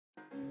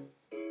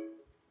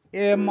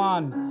Yeah,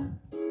 man.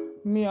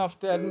 Me of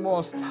that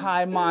most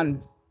high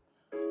man.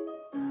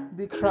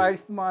 The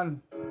Christ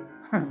man.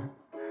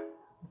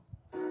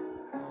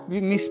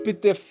 Me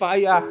spit the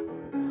fire.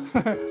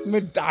 Me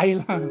die.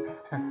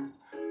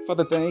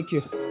 Father, thank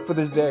you for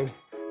this day.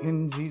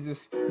 In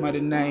Jesus'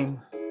 mighty name.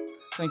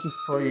 Thank you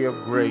for your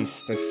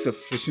grace that's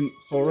sufficient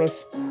for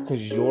us,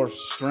 because your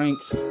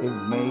strength is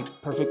made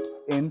perfect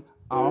in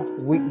our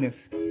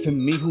weakness. To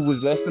me, who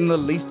was less than the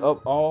least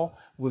of all,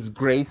 was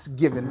grace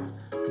given,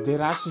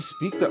 that I should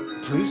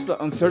preach the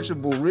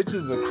unsearchable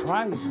riches of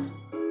Christ.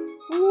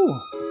 Ooh,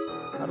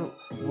 I don't,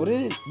 what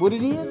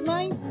it is,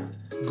 man?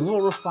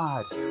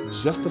 Glorified,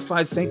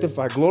 justified,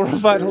 sanctified,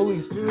 glorified Holy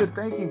Spirit.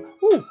 Thank you.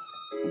 Ooh,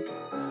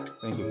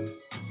 thank you.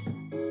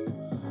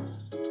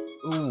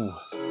 Ooh,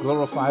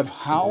 glorified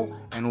how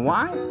and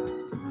why?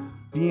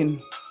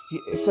 Being,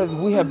 it says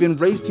we have been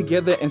raised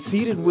together and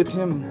seated with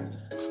him,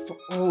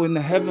 in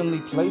the heavenly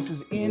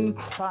places in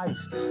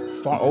Christ,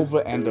 far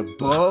over and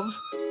above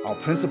all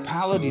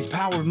principalities,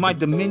 power, might,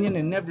 dominion,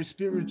 and every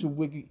spiritual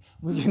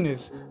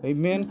wickedness.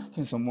 Amen.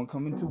 Can someone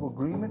come into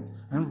agreement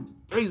and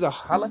raise a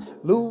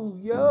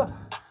hallelujah?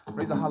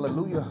 Raise a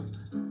hallelujah.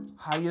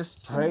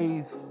 Highest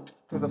praise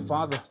to the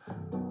Father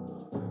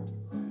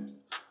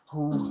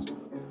who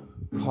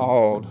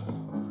called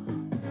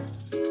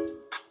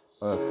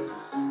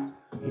us.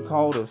 He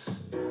called us.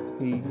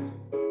 He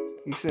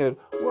He said,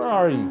 "Where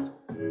are you?"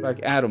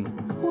 Like Adam,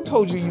 who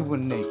told you you were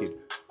naked?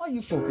 Why are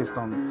you focused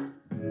on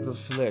the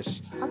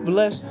flesh? I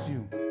blessed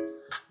you.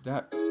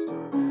 That,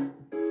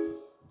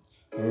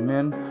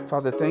 amen.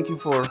 Father, thank you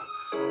for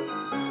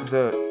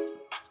the,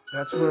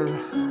 that's where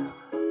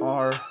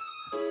our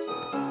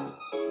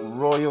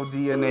royal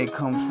DNA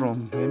comes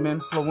from.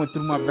 Amen. Flowing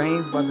through my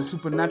veins by the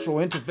supernatural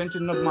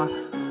intervention of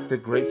the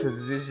great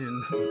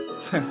physician,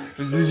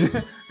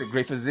 the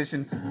great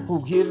physician who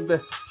gives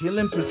the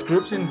healing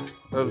prescription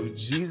of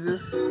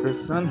Jesus, the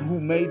Son who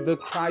made the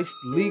Christ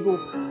legal.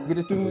 Get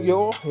it through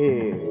your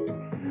head.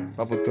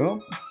 Bubble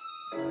thump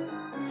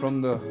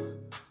from the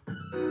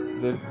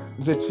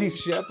the chief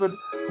shepherd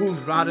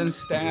whose rod and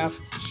staff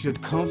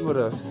should comfort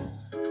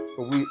us.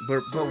 But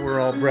we're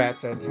all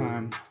brats at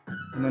times.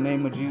 In the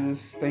name of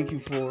Jesus, thank you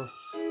for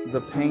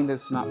the pain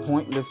that's not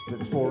pointless,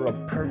 that's for a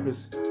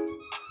purpose.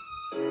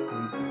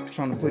 I'm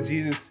trying to put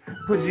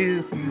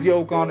Jesus'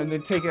 yoke on and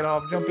then take it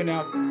off, jumping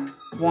out,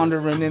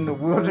 wandering in the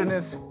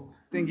wilderness,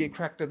 then get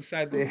cracked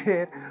upside the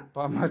head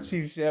by my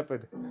chief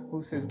shepherd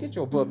who says, "Get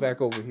your butt back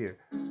over here.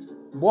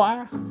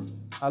 Boy,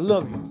 I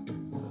love you.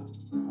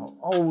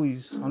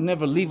 I'll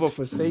never leave or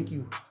forsake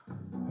you."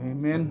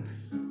 Amen.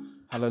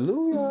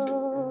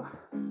 Hallelujah.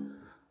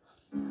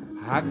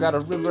 I got a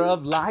river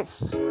of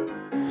life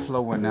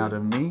flowing out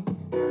of me.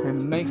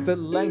 It makes the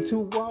lame to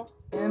walk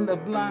and the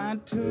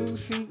blind to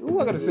see. Ooh,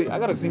 I gotta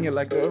sing it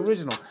like the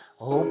original.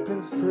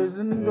 Opens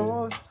prison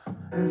doors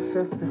and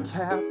sets the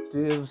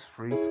captives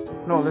free.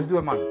 No, let's do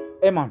it, man.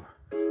 Hey, man.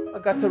 I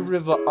got a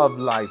river of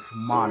life,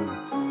 man.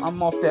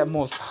 I'm off that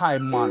most high,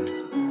 man.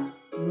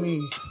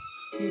 Me,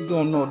 you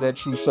don't know that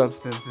true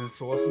substance is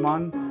source,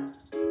 man.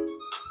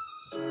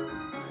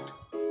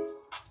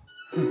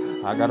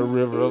 I got a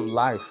river of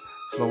life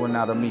flowing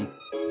out of me.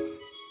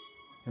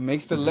 It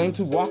makes the lame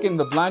to walk and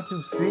the blind to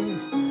see.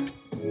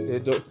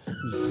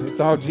 It's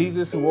all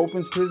Jesus who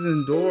opens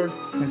prison doors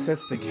and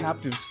sets the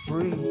captives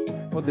free.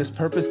 For this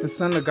purpose, the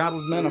Son of God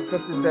was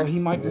manifested that he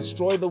might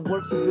destroy the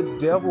works of the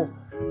devil.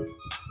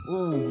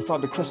 Ooh,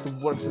 Father, crush the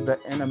works of the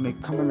enemy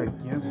coming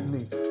against me.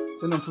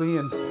 Send them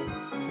fleeing.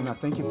 And I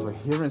thank you for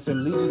hearing.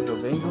 Send legions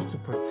of angels to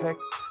protect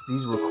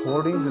these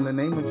recordings. In the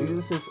name of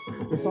Jesus,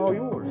 it's all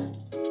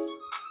yours.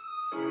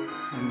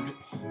 And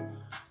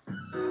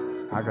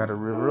I got a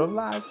river of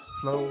life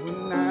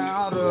flowing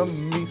out of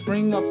me.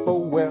 Spring up,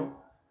 oh well,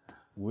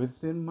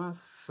 within my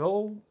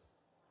soul.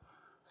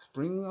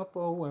 Spring up,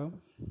 oh well,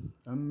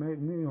 and make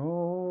me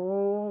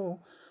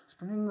whole.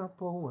 Spring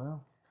up, oh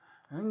well,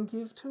 and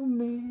give to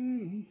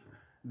me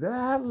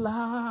that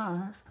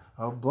life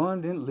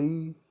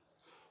abundantly.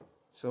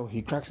 So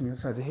he cracks me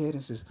upside the head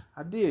and says,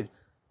 "I did.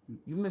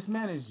 You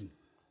mismanaged.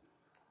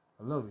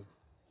 I love you."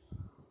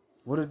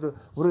 What did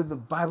the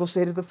Bible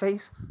say to the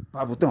face?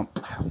 Bible thump.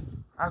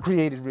 I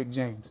created Rick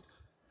James.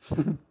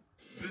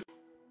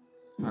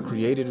 I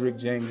created Rick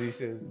James. He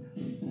says,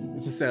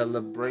 it's a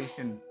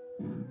celebration.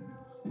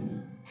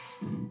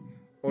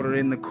 Order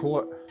in the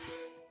court.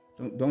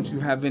 Don't you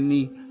have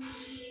any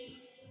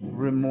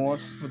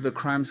remorse for the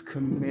crimes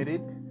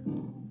committed?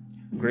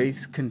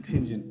 Grace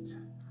contingent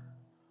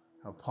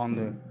upon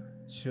the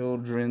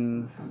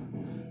children's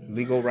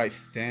legal right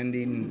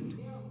standing.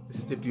 The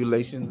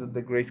stipulations of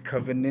the grace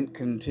covenant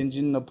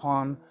contingent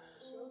upon,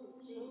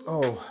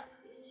 oh,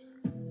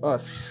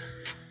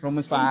 us.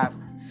 Romans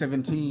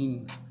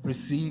 5:17,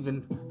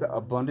 receiving the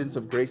abundance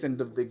of grace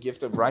and of the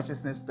gift of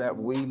righteousness, that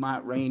we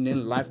might reign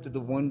in life to the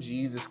one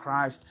Jesus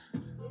Christ.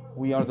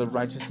 We are the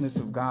righteousness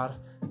of God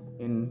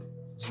in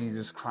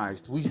Jesus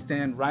Christ. We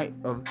stand right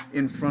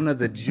in front of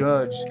the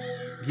judge,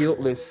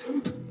 guiltless,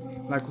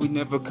 like we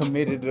never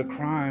committed a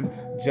crime,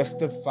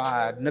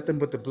 justified, nothing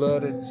but the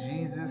blood of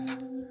Jesus.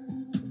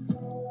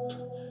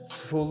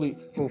 fully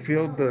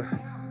fulfilled the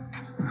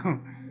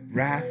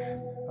wrath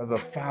of the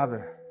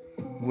Father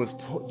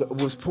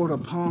was poured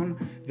upon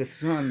the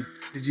Son.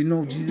 Did you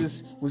know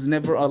Jesus was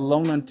never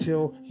alone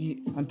until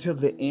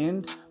the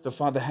end? The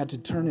Father had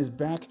to turn his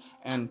back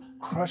and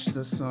crush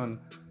the Son.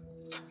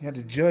 He had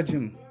to judge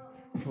him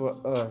for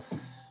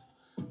us.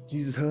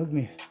 Jesus hugged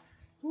me.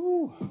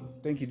 Woo.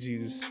 Thank you,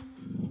 Jesus.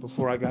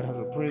 Before I got out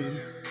of prison,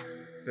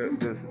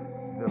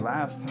 the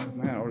last time,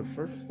 man, or the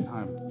first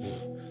time,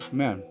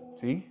 man.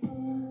 See,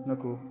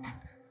 knuckle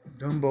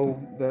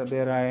Dumbo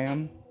that I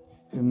am.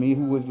 To me,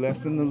 who was less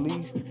than the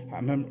least, I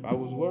remember I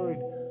was worried.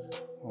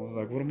 I was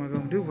like, what am I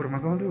gonna do? What am I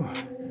gonna do?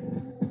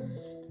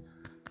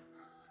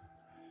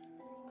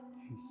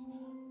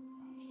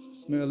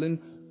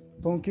 Smelling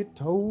funky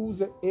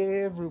toes are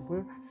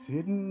everywhere,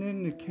 sitting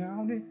in the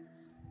county.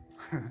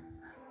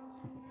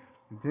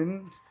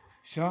 Then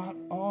shot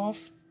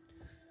off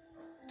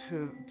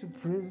to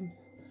prison.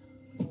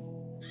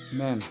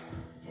 Man,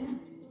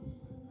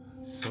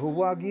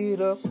 so I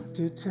get up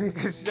to take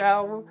a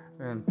shower,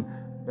 and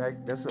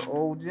that's an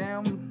old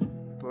jam.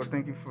 Lord,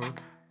 thank you for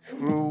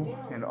Screw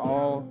and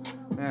all,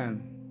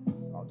 man,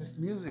 all this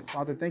music.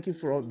 Father, thank you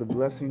for all the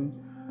blessing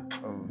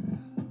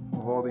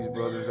of all these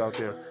brothers out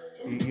there.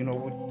 You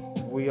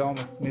know, we all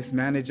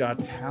mismanage our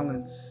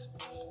talents.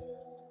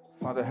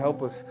 Father,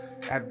 help us.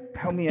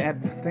 Help me add.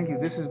 Thank you.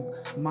 This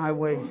is my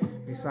way.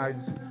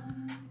 Besides,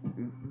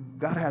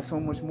 God has so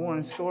much more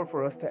in store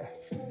for us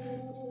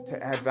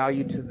to add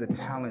value to the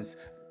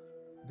talents.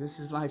 This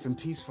is life and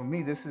peace for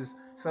me. This is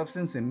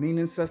substance and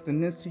meaning,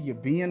 sustenance to your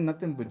being,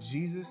 nothing but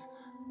Jesus.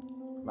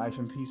 Life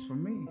and peace for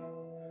me.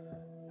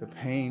 The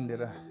pain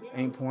that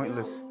ain't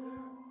pointless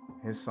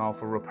is all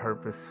for a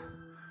purpose.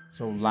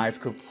 So life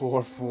could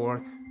pour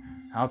forth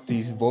out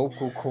these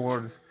vocal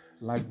cords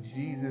like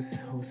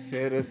Jesus who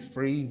set us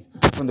free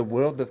from the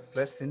world, the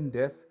flesh and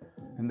death,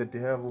 and the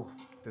devil,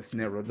 the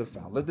snare of the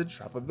fowler, the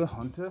trap of the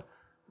hunter,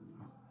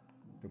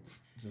 the,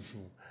 the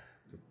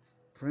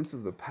prince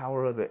of the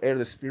power of the air,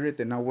 the spirit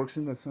that now works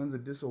in the sons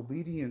of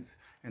disobedience.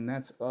 And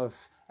that's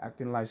us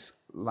acting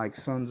like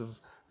sons of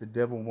the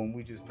devil when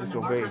we just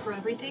disobey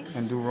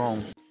and do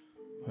wrong.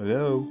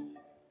 Hello?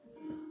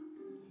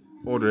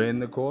 Order in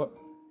the court.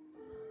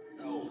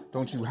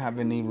 Don't you have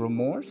any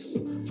remorse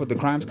for the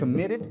crimes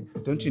committed?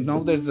 Don't you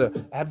know there's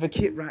an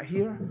advocate right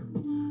here?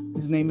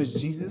 His name is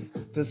Jesus,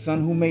 the Son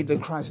who made the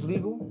Christ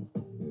legal.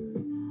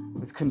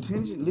 It's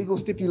contingent, legal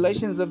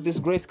stipulations of this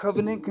grace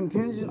covenant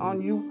contingent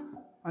on you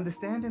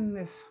understanding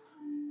this,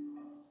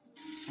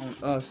 on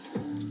us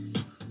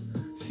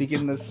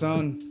seeking the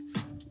Son.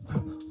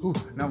 Ooh,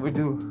 now we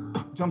do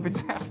jumping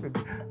jacks with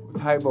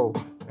Tybo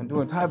and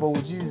doing Tybo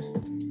with Jesus.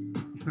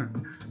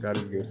 God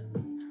is good.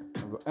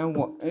 And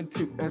one, and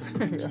two, and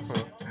three.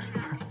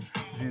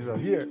 Jesus,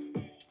 here.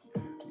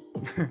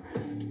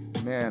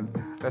 Man,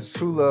 that's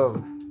true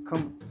love.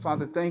 Come,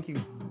 Father, thank you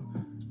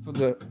for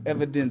the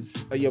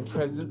evidence of your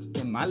presence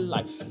in my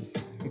life.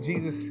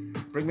 Jesus,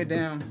 bring me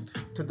down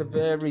to the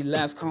very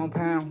last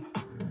compound.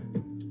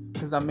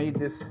 Because I made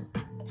this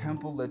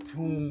temple a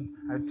tomb.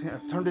 I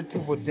turned it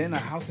to a den, a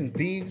house and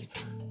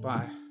thieves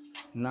by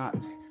not.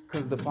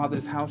 Because the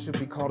Father's house should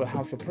be called a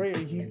house of prayer.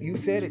 You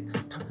said it.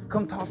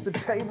 Come toss the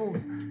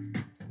tables.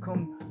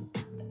 Come,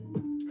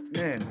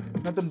 man,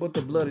 nothing but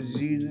the blood of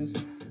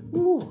Jesus.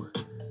 Woo,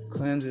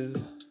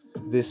 cleanses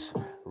this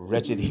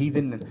wretched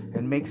heathen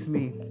and makes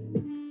me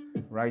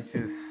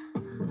righteous.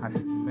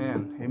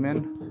 Man,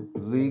 amen.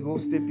 Legal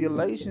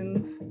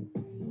stipulations.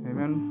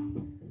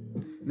 Amen.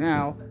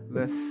 Now,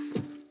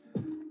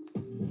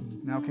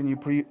 can you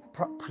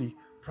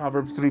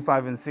Proverbs 3,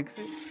 5, and 6?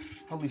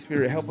 Holy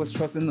Spirit, help us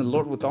trust in the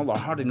Lord with all our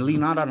heart and lean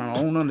not on our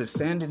own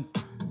understanding.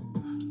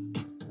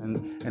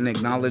 And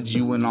acknowledge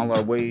you in all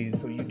our ways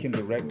so you can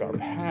direct our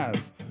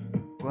paths.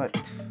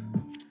 But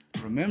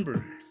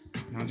remember,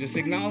 not just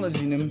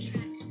acknowledging him.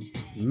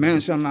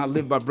 Man shall not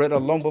live by bread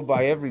alone, but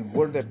by every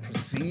word that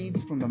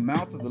proceeds from the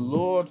mouth of the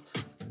Lord.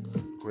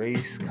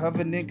 Grace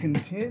covenant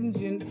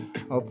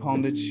contingent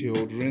upon the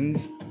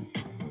children's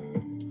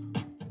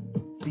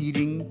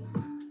feeding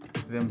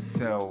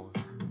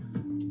themselves.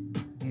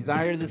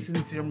 Desire the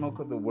sincere milk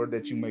of the word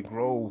that you may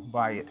grow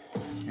by it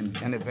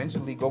and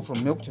eventually go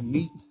from milk to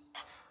meat,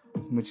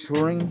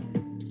 maturing,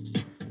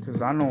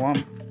 because I know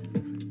I'm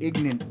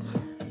ignorant.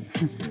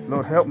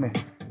 Lord, help me.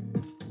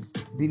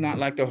 Be not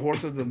like the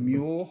horse or the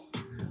mule,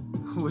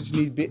 which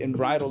need bit and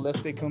bridle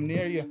lest they come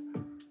near you.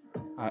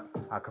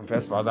 I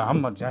confess, Father,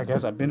 I'm a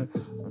jackass. I'm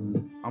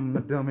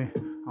a dummy.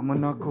 I'm a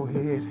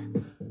knucklehead.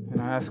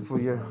 And I ask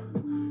for your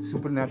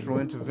supernatural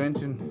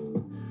intervention.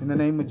 In the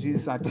name of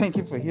Jesus, I thank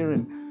you for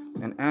hearing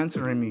and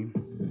answering me.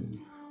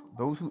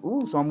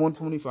 Psalm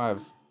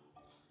 125.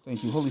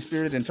 Thank you, Holy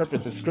Spirit.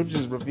 Interpret the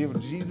scriptures, reveal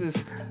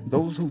Jesus.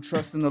 Those who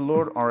trust in the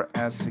Lord are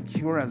as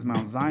secure as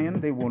Mount Zion.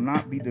 They will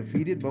not be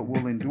defeated, but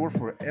will endure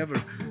forever.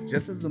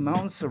 Just as the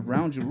mountains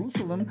surround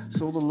Jerusalem,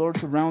 so the Lord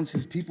surrounds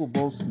his people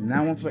both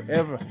now and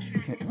forever.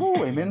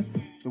 Amen.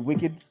 The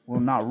wicked will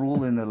not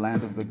rule in the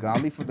land of the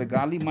godly, for the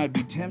godly might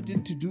be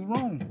tempted to do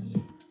wrong.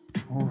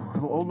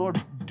 Oh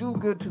Lord, do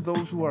good to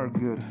those who are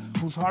good,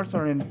 whose hearts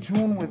are in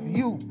tune with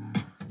you.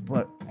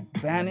 But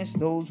banish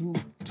those who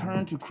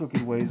turn to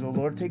crooked ways. Oh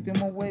Lord, take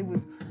them away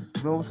with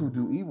those who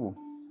do evil.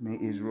 May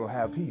Israel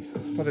have peace.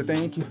 Father,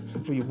 thank you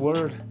for your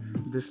word,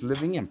 this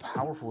living and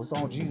powerful. It's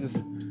all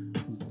Jesus.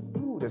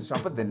 Ooh, that's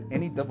sharper than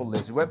any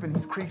double-edged weapon.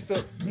 He's creased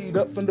up, teed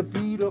up from the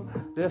feet up.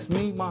 That's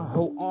me, my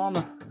whole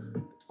armor.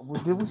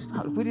 Did we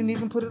start? We didn't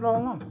even put it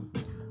all on.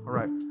 All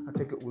right, I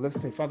take it. Let's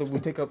take, Father. We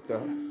take up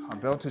our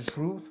belt of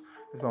truth.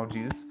 It's all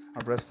Jesus.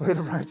 Our breastplate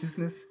of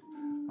righteousness.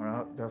 All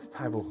right, that's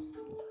Bible.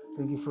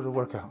 Thank you for the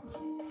workout,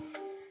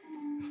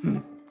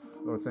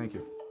 Lord. Thank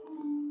you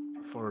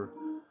for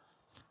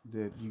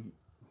that. You,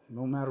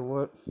 no matter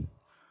what,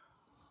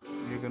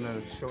 you're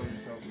gonna show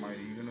yourself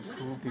mighty. You're gonna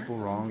prove people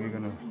wrong. You're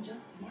gonna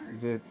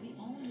that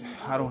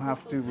I don't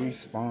have to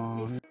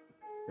respond.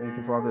 Thank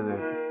you, Father,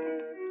 that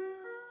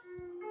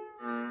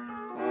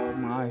all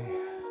my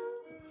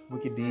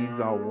wicked deeds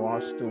are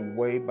washed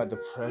away by the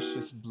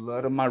precious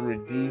blood of my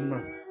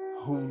Redeemer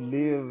who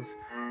lives.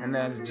 And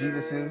as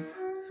Jesus is,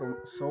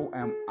 so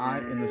am I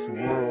in this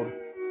world.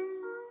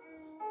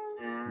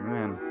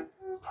 Man,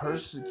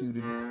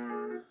 persecuted.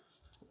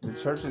 The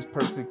church is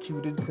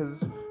persecuted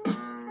because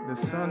the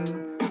Son,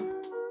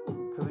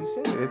 because he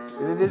said it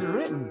is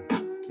written.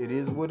 It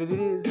is what it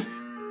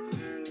is.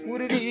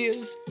 What it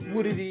is.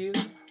 What it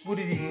is. What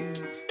it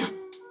is.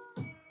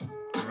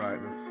 All right,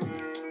 let's see.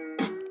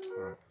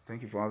 All right.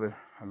 Thank you, Father.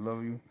 I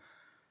love you.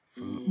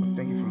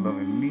 Thank you for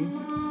loving me.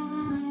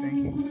 Thank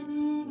you.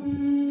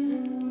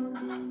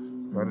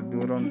 Gotta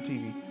do it on the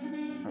TV.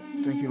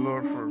 Thank you,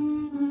 Lord, for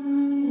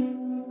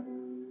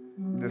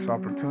this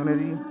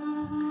opportunity.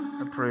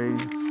 I pray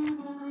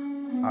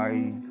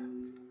I.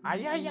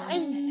 Ay, ay,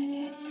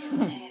 ay.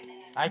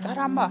 Ay,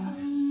 caramba.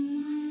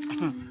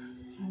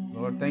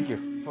 Lord, thank you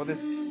for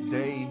this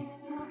day.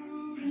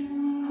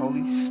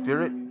 Holy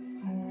Spirit,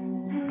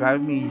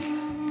 guide me.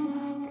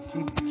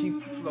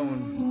 Keep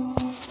flowing.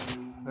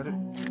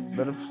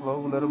 Let it flow.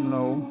 Let them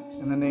know.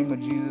 In the name of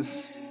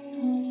Jesus,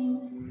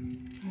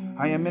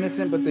 I am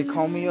innocent, but they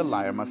call me a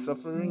liar. My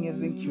suffering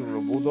is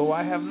incurable, though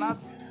I have not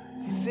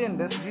sinned.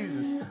 That's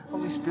Jesus.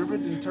 Holy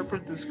Spirit,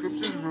 interpret the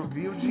scriptures.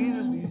 Reveal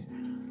Jesus.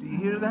 Do you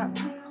hear that?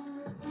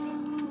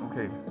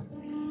 Okay,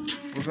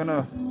 we're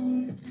gonna.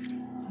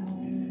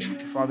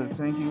 Father,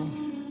 thank you.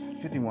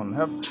 51.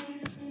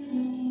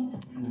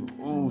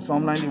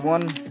 Psalm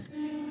 91.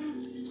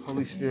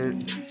 Holy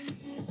Spirit,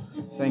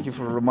 thank you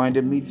for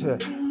reminding me that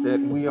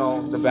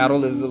the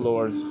battle is the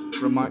Lord's.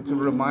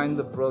 Remind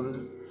the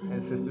brothers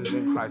and sisters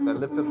in Christ. I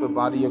lift up the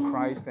body of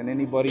Christ and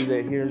anybody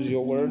that hears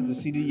your word, the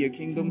seed of your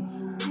kingdom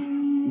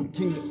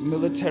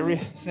military,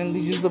 send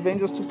legions of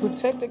angels to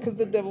protect it because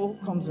the devil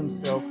comes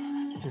himself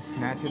to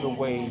snatch it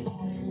away.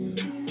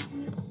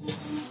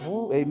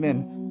 Ooh,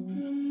 amen.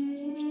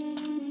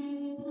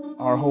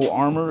 Our whole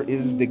armor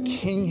is the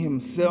King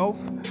himself.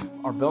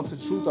 Our belt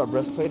of truth, our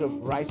breastplate of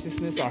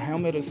righteousness, our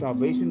helmet of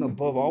salvation.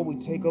 Above all, we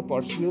take up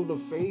our shield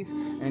of faith.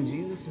 And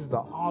Jesus is the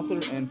author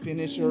and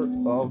finisher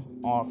of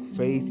our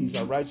faith. He's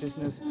our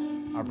righteousness,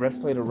 our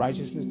breastplate of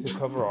righteousness to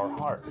cover our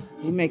heart.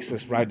 He makes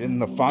us right in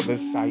the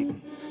Father's sight.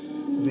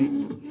 The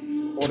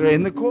order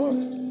in the court.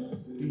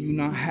 Do you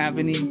not have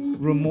any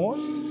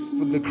remorse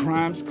for the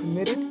crimes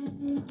committed?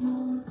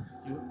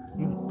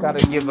 You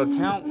gotta give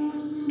account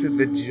to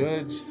the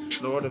judge,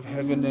 Lord of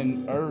heaven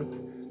and earth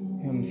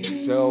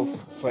himself,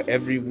 for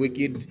every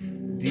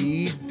wicked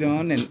deed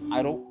done and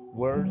idle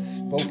words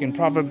spoken.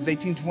 Proverbs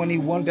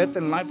 18:21, death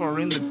and life are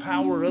in the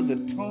power of the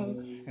tongue,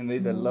 and they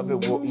that love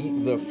it will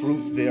eat the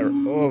fruits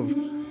thereof.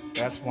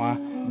 That's why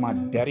my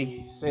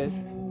daddy says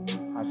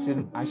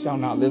I shall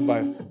not live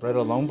by bread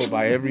alone, but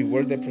by every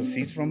word that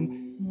proceeds from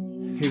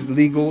his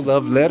legal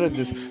love letter,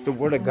 the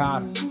word of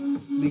God,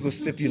 legal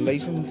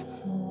stipulations.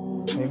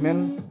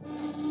 Amen.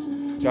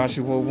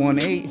 Joshua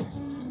 1:8.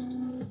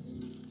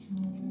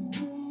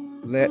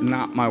 Let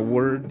not my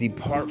word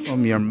depart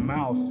from your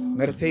mouth.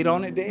 Meditate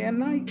on it day and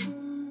night.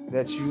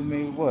 That you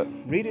may what?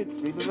 Read it,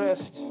 read the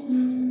rest.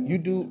 You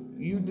do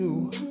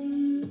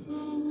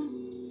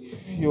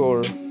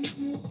your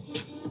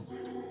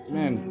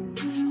man.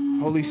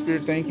 Holy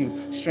Spirit, thank you.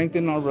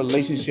 Strengthen our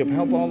relationship.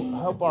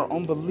 Help our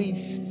unbelief.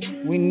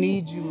 We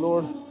need you,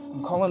 Lord.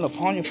 I'm calling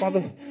upon you,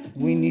 Father.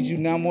 We need you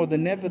now more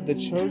than ever. The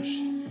church.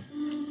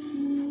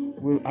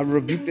 I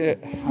rebuke that.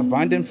 I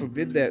bind and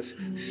forbid that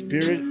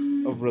spirit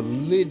of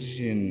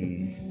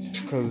religion,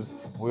 because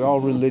we're all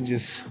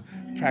religious,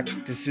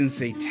 practicing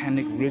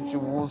satanic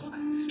rituals,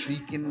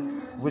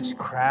 speaking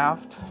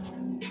witchcraft,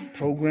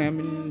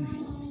 programming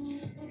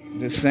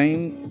the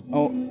same.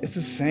 Oh, it's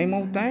the same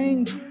old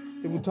thing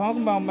that we're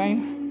talking about,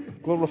 man.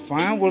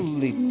 Glorifying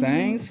worldly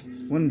things.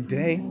 One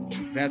day,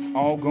 that's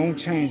all gonna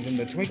change. In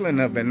the twinkling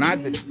of an eye,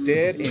 the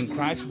dead in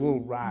Christ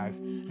will rise,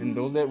 and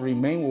those that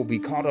remain will be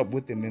caught up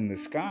with Him in the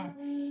sky.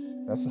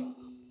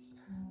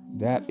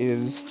 That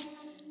is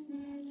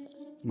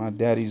my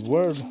daddy's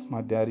word.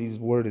 My daddy's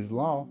word is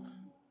law.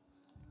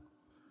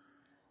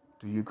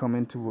 Do you come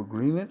into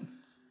agreement?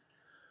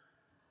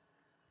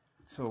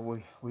 So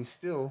we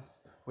still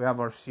We have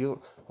our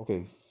shield.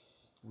 Okay,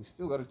 we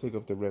still got to take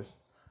up the rest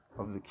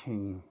of the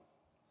King.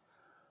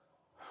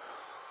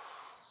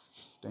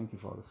 Thank you,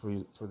 Father,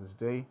 for this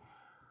day.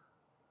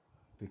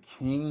 The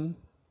King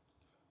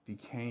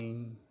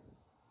became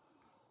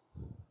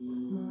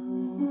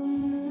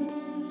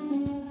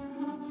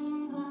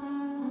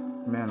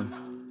man,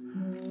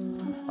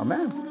 a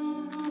man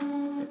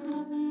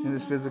in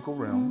this physical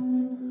realm.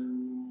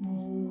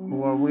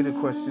 Who are we to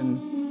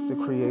question the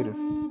Creator?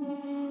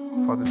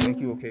 Father, thank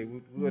you. Okay,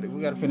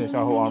 we got to finish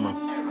our whole armor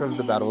because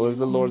the battle is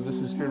the Lord's.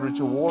 This is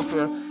spiritual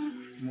warfare.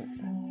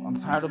 I'm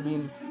tired of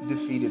being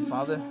defeated,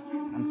 Father.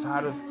 I'm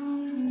tired of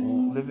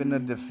living a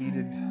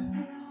defeated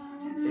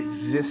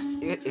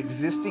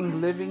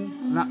existing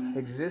living, not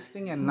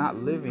existing and not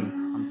living.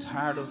 I'm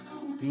tired of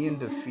being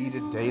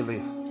defeated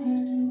daily.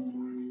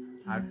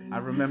 I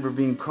remember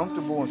being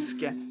comfortable and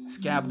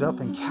scabbed up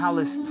and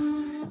calloused.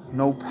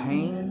 No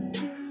pain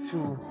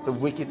to the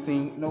wicked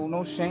thing.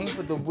 No shame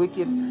for the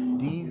wicked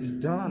deeds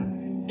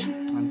done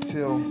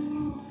until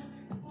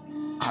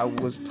I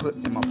was put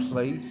in my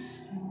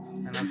place.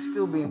 And I'm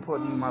still being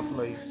put in my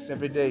place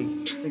every day.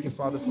 Thank you,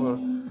 Father, for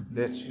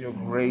that your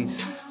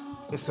grace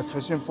is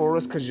sufficient for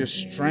us because your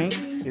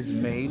strength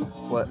is made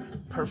what?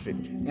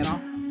 Perfect in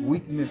our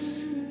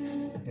weakness.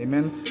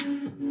 Amen.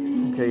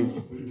 Okay,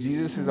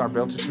 Jesus is our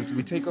belt of truth.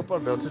 We take up our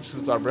belt of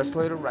truth, our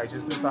breastplate of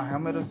righteousness, our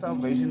helmet of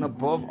salvation.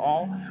 Above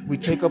all, we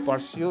take up our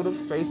shield of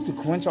faith to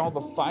quench all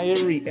the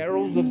fiery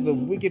arrows of the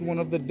wicked one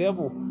of the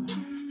devil.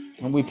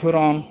 And we put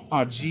on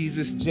our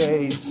Jesus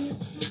J's,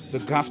 the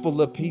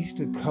gospel of peace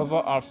to cover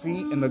our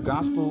feet. And the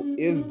gospel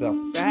is the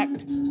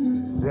fact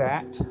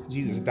that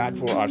Jesus died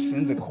for our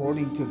sins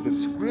according to the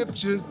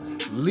scriptures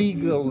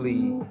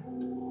legally.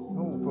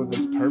 For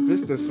this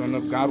purpose, the Son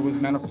of God was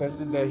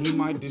manifested that he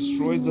might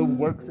destroy the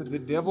works of the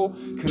devil,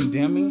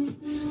 condemning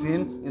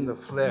sin in the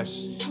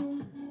flesh.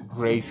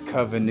 Grace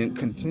covenant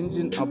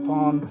contingent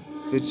upon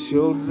the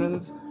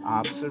children's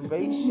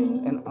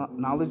observation and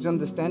knowledge,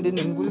 understanding,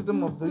 and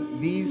wisdom of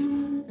these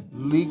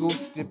legal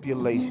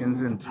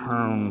stipulations and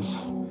terms.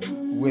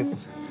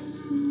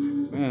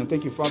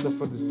 Thank you, Father,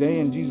 for this day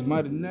in Jesus'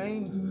 mighty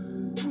name.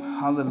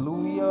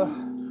 Hallelujah.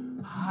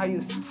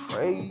 Highest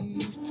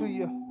praise to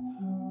you.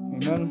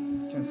 Amen.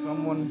 Can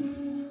someone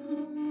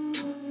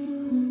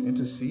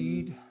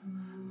intercede?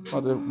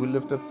 Father, we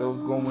lift up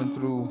those going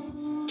through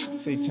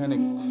satanic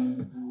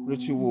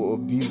ritual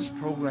abuse,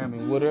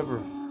 programming,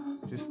 whatever.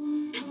 Just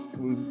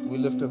we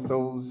lift up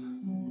those.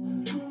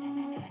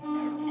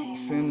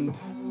 Send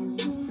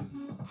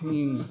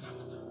teams.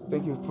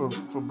 Thank you for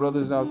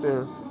brothers out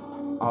there,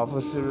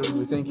 officers.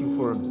 We thank you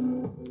for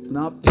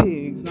not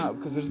pigs, not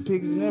because there's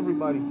pigs in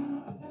everybody.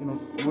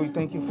 We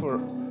thank you for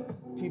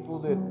people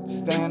that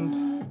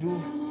stand, do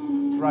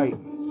right.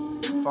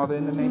 Father,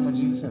 in the name of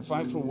Jesus, and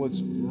fight for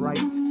what's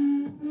right,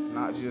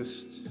 not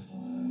just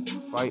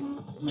fight,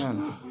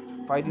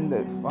 fighting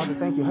that. Father,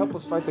 thank you. Help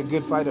us fight the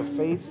good fight of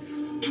faith.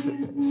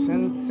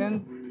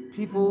 Send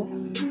people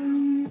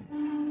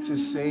to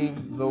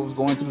save those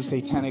going through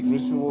satanic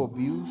ritual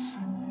abuse,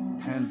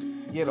 and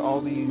yet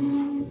all these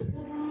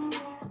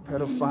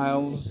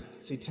pedophiles,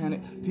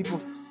 satanic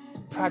people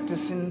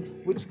practicing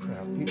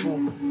witchcraft, people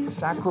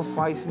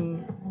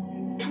sacrificing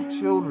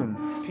children,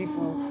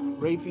 people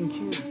raping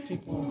kids,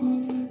 people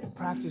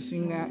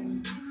practicing that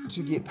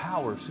to get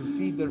power, to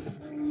feed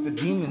the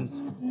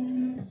demons.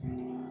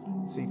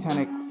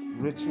 Satanic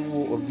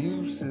ritual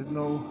abuse is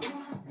no.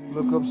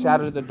 Look up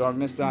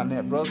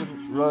shatterthedarkness.net. Brother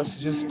Rush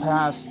just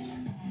passed.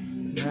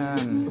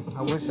 Man,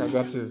 I wish I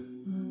got to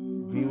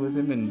be with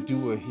him and do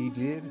what he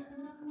did.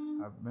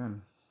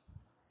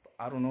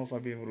 I don't know if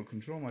I'd be able to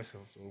control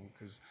myself, though,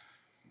 because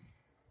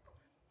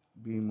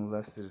being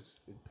molested,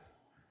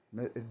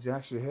 it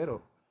jacks your head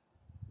up.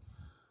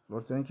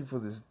 Lord, thank you for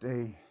this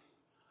day.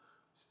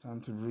 It's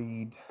time to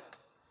read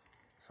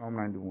Psalm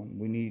 91.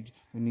 We need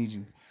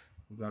you.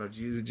 We got our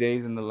Jesus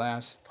J's, and the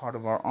last part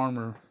of our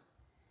armor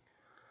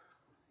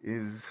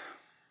is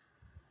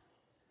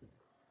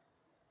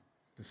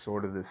the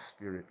sword of the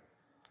Spirit.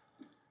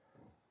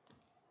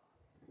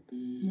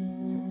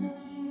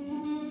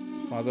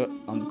 Father,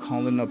 I'm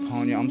calling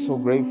upon you. I'm so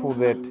grateful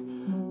that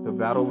the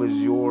battle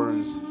is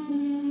yours.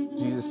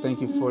 Jesus, thank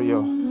you for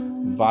your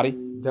body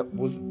that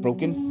was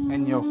broken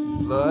and your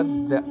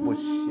blood that was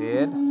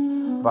shed.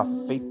 By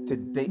faith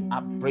today, I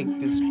break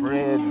this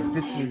bread.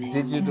 This is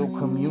digital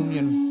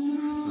communion.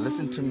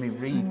 Listen to me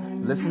read.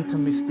 Listen to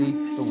me speak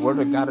the word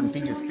of God and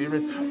feed your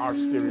spirits, our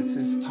spirits.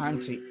 It's time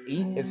to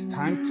eat. It's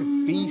time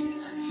to feast.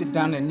 Sit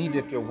down and eat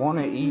if you want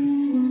to eat.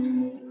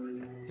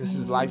 This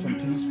is life and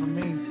peace for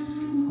me,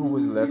 who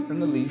was less than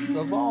the least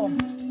of all.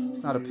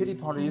 It's not a pity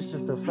party. It's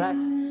just the fact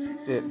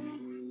that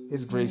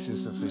his grace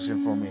is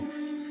sufficient for me,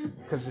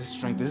 because his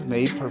strength is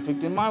made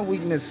perfect in my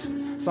weakness.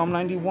 Psalm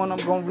 91, I'm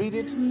going to read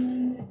it.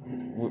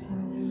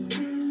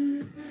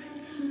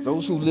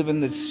 Those who live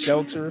in the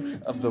shelter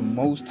of the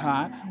Most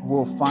High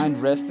will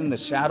find rest in the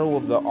shadow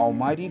of the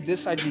Almighty.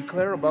 This I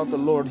declare about the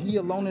Lord. He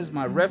alone is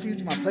my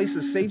refuge, my place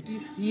of safety.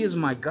 He is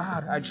my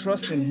God. I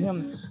trust in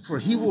him, for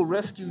he will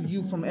rescue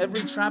you from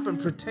every trap and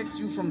protect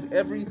you from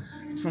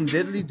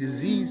deadly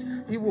disease.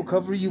 He will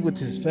cover you with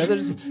his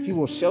feathers. He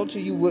will shelter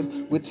you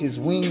with his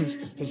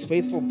wings. His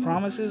faithful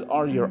promises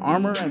are your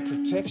armor and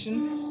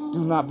protection.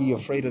 Do not be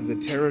afraid of the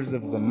terrors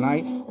of the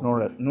night,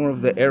 nor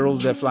of the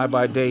arrows that fly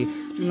by day.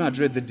 Do not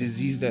dread the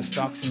disease that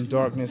stalks in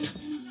darkness,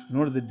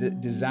 nor the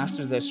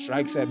disaster that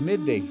strikes at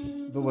midday.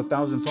 Though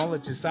 1,000 fall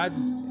at your side,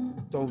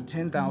 though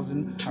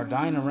 10,000 are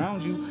dying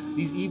around you,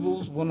 these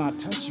evils will not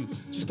touch you.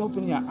 Just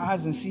open your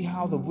eyes and see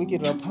how the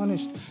wicked are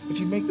punished. If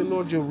you make the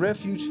Lord your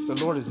refuge, the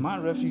Lord is my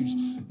refuge.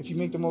 If you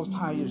make the Most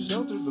High your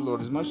shelter, the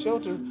Lord is my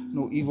shelter.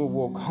 No evil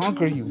will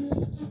conquer you.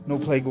 No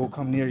plague will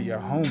come near your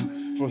home.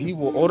 For he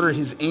will order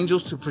his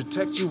angels to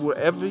protect you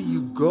wherever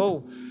you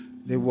go.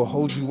 They will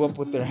hold you up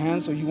with their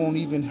hands so you won't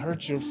even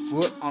hurt your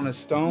foot on a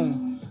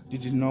stone.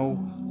 Did you know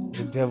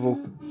the devil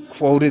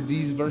quoted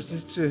these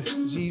verses to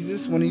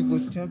Jesus when he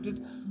was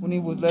tempted, when he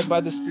was led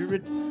by the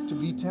Spirit to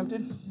be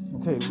tempted?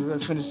 Okay,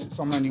 let's finish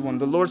Psalm 91.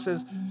 The Lord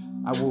says,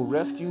 I will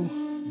rescue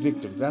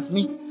Victor. That's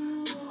me,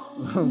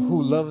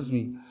 who loves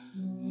me.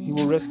 He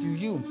will rescue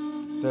you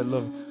that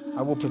love.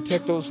 I will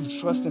protect those who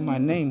trust in my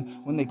name.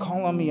 When they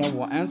call on me, I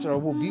will answer. I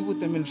will be with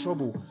them in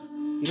trouble.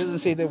 He doesn't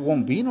say there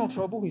won't be no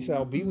trouble. He said,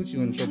 I'll be with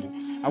you in trouble.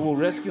 I will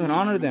rescue and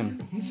honor them.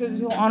 He says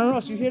he'll honor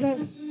us. You hear that?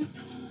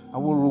 I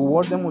will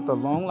reward them with a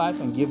long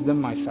life and give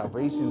them my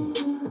salvation.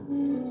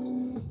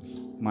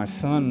 My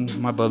son,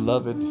 my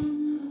beloved,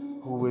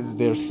 who is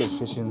their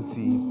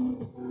sufficiency.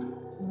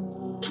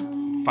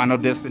 Final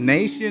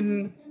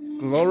destination,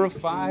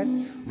 glorified,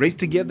 raised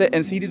together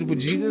and seated with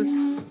Jesus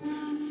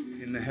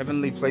in the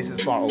heavenly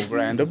places far over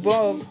and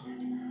above.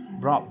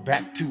 Brought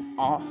back to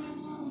our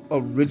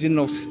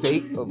original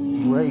state of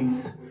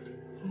grace,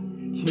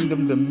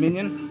 kingdom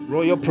dominion,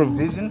 royal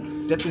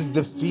provision. Death is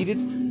defeated,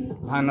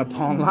 line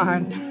upon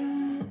line.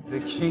 The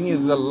king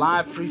is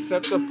alive,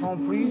 precept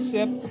upon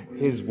precept.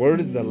 His word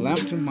is a lamp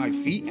to my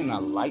feet and a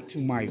light to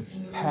my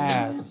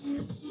path.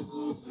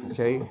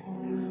 Okay,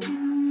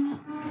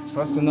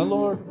 trust in the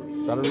Lord.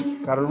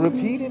 Gotta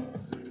repeat it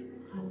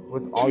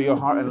with all your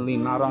heart and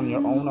lean not on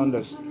your own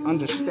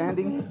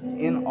understanding.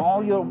 In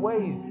all your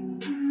ways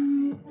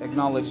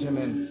acknowledge him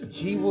and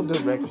he will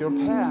direct your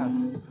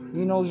paths.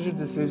 He knows your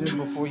decisions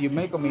before you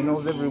make them. He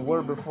knows every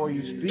word before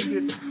you speak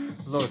it.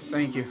 Lord,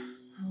 thank you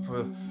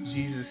for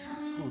Jesus.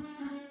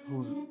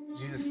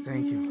 Jesus,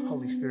 thank you.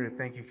 Holy Spirit,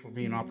 thank you for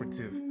being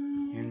operative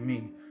in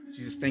me.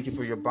 Jesus, thank you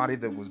for your body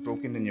that was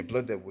broken and your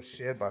blood that was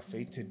shed. By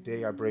faith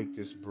today, I break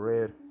this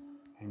bread.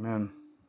 Amen.